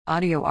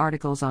Audio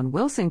articles on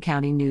Wilson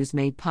County News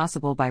made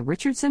possible by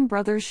Richardson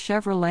Brothers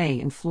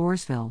Chevrolet in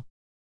Floresville.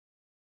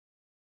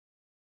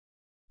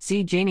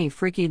 See Janie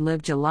Fricke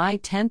live July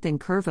 10th in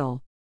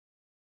Kerrville.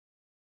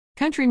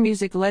 Country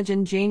music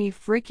legend Janie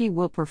Fricke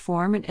will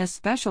perform a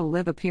special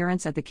live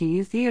appearance at the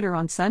Kiyou Theater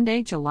on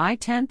Sunday, July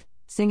 10th,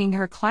 singing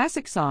her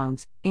classic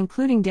songs,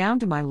 including Down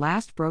to My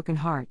Last Broken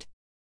Heart.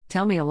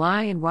 Tell Me a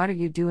Lie and What Are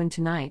You Doing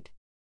Tonight?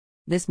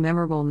 This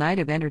memorable night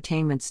of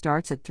entertainment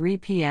starts at 3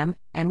 p.m.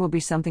 and will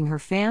be something her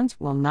fans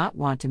will not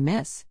want to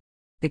miss.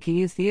 The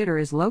Kiyou Theater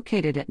is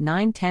located at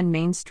 910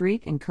 Main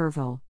Street in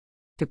Kerrville.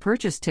 To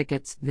purchase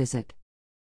tickets, visit